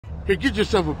Here, get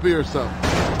yourself a beer or something.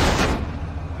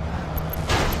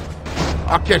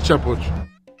 I'll catch up with you.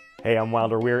 Hey, I'm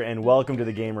Wilder Weir, and welcome to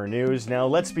the Gamer News. Now,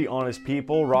 let's be honest,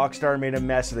 people. Rockstar made a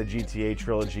mess of the GTA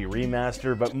Trilogy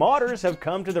remaster, but modders have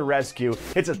come to the rescue.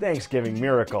 It's a Thanksgiving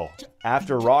miracle.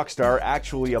 After Rockstar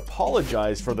actually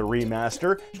apologized for the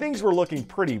remaster, things were looking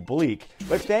pretty bleak.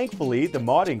 But thankfully, the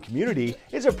modding community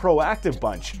is a proactive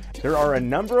bunch. There are a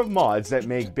number of mods that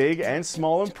make big and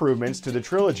small improvements to the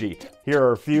trilogy. Here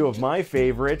are a few of my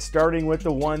favorites, starting with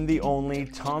the one, the only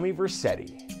Tommy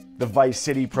Vercetti. The Vice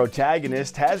City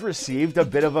protagonist has received a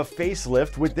bit of a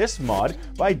facelift with this mod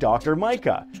by Dr.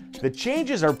 Micah. The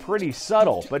changes are pretty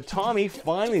subtle, but Tommy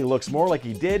finally looks more like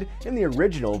he did in the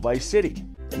original Vice City.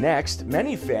 Next,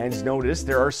 many fans noticed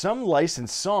there are some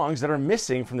licensed songs that are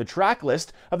missing from the track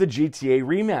list of the GTA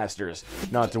remasters.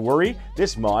 Not to worry,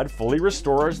 this mod fully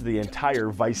restores the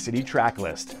entire Vice City track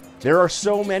list. There are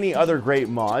so many other great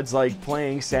mods like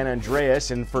playing San Andreas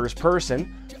in first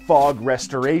person, fog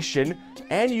restoration,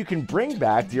 and you can bring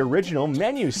back the original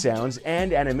menu sounds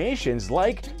and animations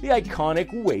like the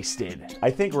iconic Wasted.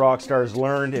 I think Rockstar's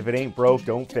learned if it ain't broke,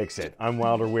 don't fix it. I'm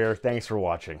Wilder Weir, thanks for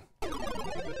watching.